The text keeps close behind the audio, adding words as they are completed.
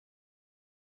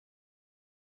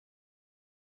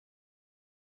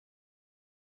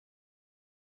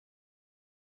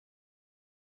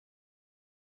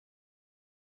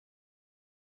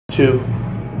2.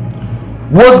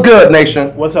 What's good,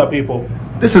 nation? What's up, people?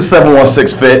 This is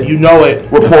 716 Fit. You know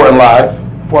it. Reporting live.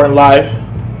 Reporting live.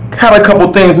 Had a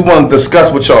couple things we want to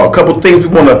discuss with y'all. A couple things we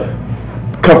want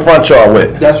to confront y'all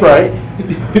with. That's right.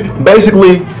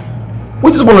 Basically,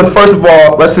 we just want to, first of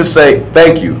all, let's just say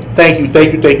thank you. Thank you,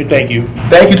 thank you, thank you, thank you.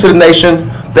 Thank you to the nation.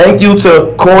 Thank you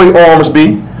to Corey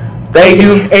Ormsby. Thank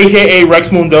you. AKA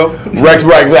Rex Mundo. Rex,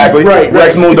 right, exactly. Right,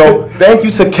 Rex Mundo. Thank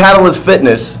you to Catalyst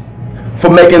Fitness for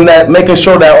making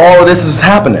sure that all of this is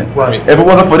happening. Right. If it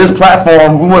wasn't for this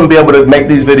platform, we wouldn't be able to make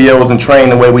these videos and train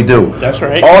the way we do. That's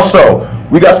right. Also,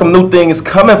 we got some new things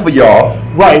coming for y'all.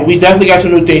 Right, we definitely got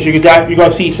some new things. You're going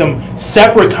to see some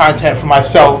separate content from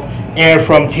myself and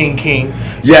from King Keem.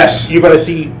 Yes. You're going to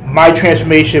see my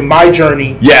transformation, my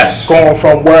journey. Yes. Going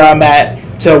from where I'm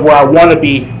at to where I want to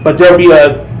be. But there'll be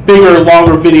a bigger,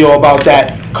 longer video about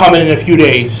that coming in a few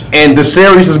days. And the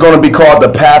series is going to be called The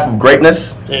Path of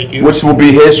Greatness. Thank you. Which will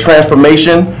be his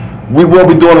transformation. We will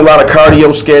be doing a lot of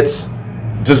cardio skits.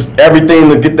 Just everything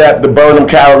to get to burn them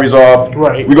calories off.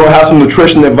 Right. We're going to have some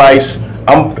nutrition advice.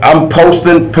 I'm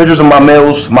posting pictures of my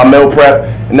meals, my meal prep,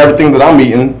 and everything that I'm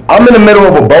eating. I'm in the middle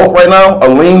of a bulk right now, a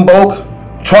lean bulk,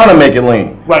 trying to make it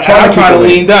lean. Right, I'm trying to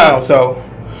lean down. So,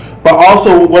 but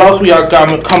also, what else we got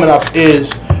coming up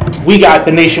is we got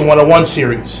the Nation 101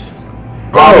 series.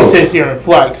 I'm sitting here and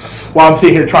flex while I'm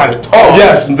sitting here trying to talk. Oh,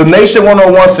 yes, the Nation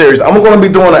 101 series. I'm going to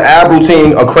be doing an ab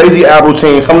routine, a crazy ab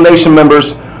routine. Some Nation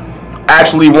members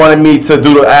actually wanted me to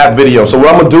do the ab video. So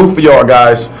what I'm going to do for y'all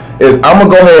guys is I'm going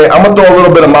to go ahead, I'm going to throw a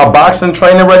little bit of my boxing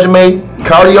training regimen,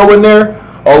 cardio in there,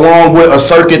 along with a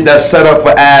circuit that's set up for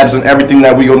abs and everything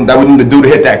that we need to do to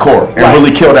hit that core and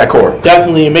really kill that core.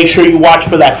 Definitely, and make sure you watch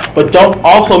for that. But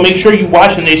also make sure you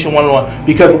watch the Nation 101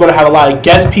 because we're going to have a lot of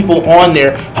guest people on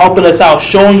there helping us out,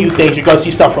 showing you things. You're going to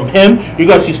see stuff from him. You're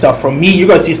going to see stuff from me. You're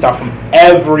going to see stuff from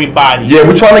everybody. Yeah,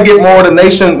 we're trying to get more of the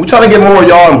nation. We're trying to get more of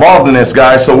y'all involved in this,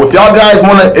 guys. So if y'all guys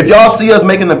if y'all see us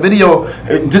making a video,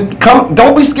 just come.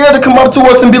 Don't be scared to come up to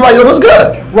us and be like, "Yo, what's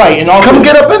good?" Right, and also come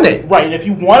get up in it. Right, and if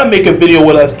you want to make a video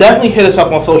with us, definitely hit us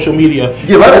up on social media.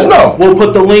 Yeah, let us know. We'll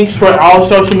put the links for our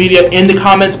social media in the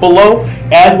comments below,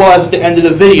 as well as at the end of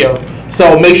the video.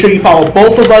 So make sure you follow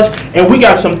both of us, and we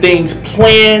got some things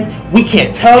planned. We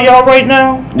can't tell y'all right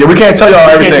now. Yeah, we can't tell y'all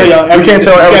everything. We can't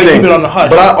tell everything. Keep it on the hush.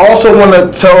 But I also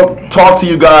want to talk to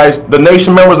you guys, the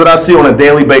Nation members that I see on a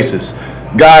daily basis.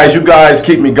 Guys, you guys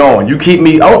keep me going. You keep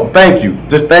me. Oh, thank you.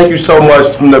 Just thank you so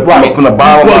much from the bottom of my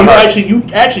heart. You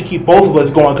actually keep both of us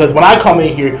going because when I come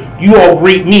in here, you all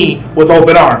greet me with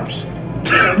open arms.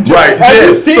 Right. I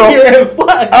just sit here and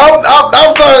flex.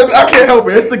 I'm sorry. I can't help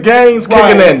it. It's the gangs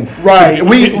kicking in. Right.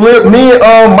 Me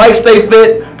and Mike Stay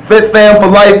Fit Fam for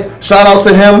Life. Shout out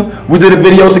to him. We did a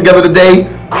video together today.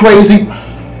 Crazy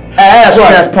ass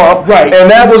chest pump. Right.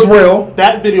 And that was real.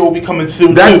 That video will be coming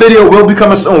soon. That video will be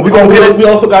coming soon. We're gonna get it. We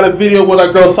also got a video with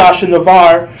our girl Sasha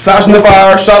Navarre. Sasha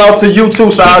Navarre. Shout out to you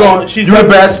too, Sasha. You're the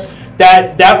best.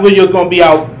 That video is gonna be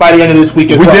out by the end of this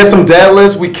week as well. We did some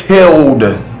deadlifts. We killed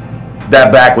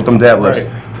that back with them deadlifts.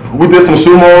 Right. We did some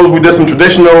sumos. We did some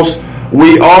traditionals.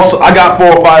 I got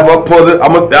 4 or 5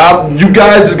 up. You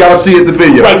guys just gotta see it the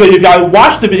video. Right, because if y'all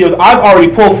watch the videos, I've already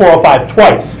pulled 4 or 5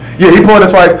 twice. Yeah, he pulled it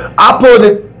twice. I pulled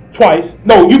it twice.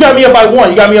 No, you got me up by 1.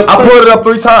 You got me up. I pulled it up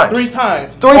 3 times. 3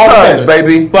 times. 3 times,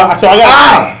 baby. But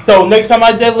so next time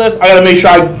I deadlift, I gotta make sure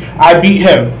I beat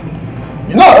him.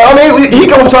 No, I mean he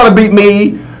gonna try to beat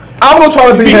me. I'm gonna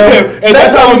try to beat him. And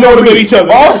that's how we know to beat each other.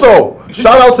 Also,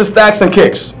 shout out to Stacks and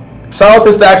Kicks. Shout out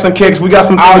to Stacks and Kicks. We got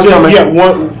some things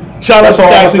coming. Shout out to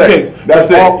Stacks and Kicks.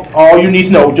 That's all you need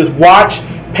to know. Just watch,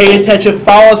 pay attention,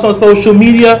 follow us on social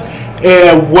media,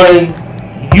 and when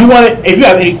you if you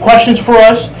have any questions for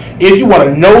us, if you want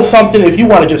to know something, if you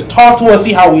want to just talk to us,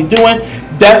 see how we doing,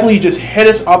 definitely just hit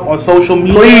us up on social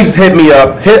media. Please hit me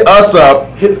up. Hit us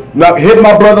up. Hit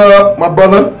my brother up. My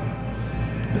brother.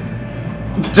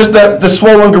 Just the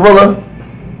swollen gorilla.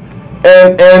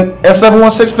 And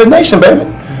 716 Fit Nation,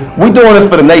 baby. We doing this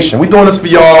for the nation. We doing this for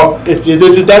y'all. This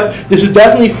is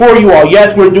definitely for you all.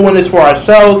 Yes, we're doing this for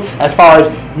ourselves as far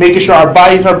as making sure our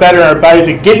bodies are better and our bodies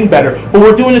are getting better. But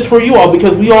we're doing this for you all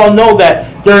because we all know that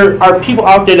there are people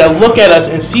out there that look at us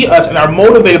and see us and are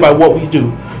motivated by what we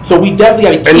do. So we definitely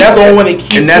got to keep going and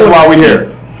keep. And that's why we're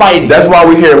here. Fighting. That's why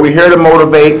we're here. We're here to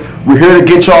motivate. We're here to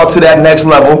get y'all to that next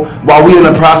level. While we're in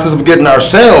the process of getting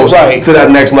ourselves to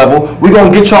that next level, we're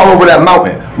going to get y'all over that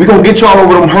mountain. We're going to get y'all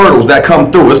over them hurdles that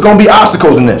come through. It's going to be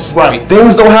obstacles in this. Right.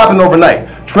 Things don't happen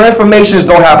overnight. Transformations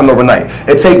don't happen overnight.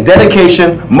 It takes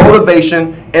dedication,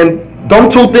 motivation, and them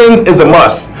 2 things is a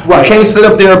must. Right. You can't sit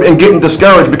up there and getting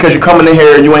discouraged because you're coming in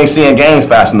here and you ain't seeing gains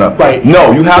fast enough. Right.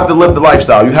 No, you have to live the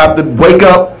lifestyle. You have to wake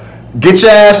up, get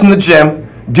your ass in the gym,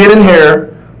 get in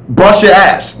here, bust your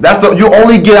ass. You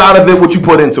only get out of it what you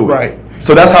put into it. Right.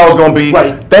 So that's how it's gonna be.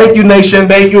 Right. Thank you, nation.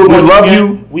 Thank you. We love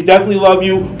you. We definitely love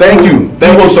you. Thank you.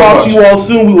 Thank you so much. We will talk to you all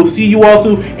soon. We will see you all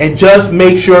soon. And just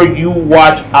make sure you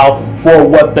watch out for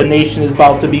what the nation is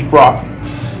about to be brought.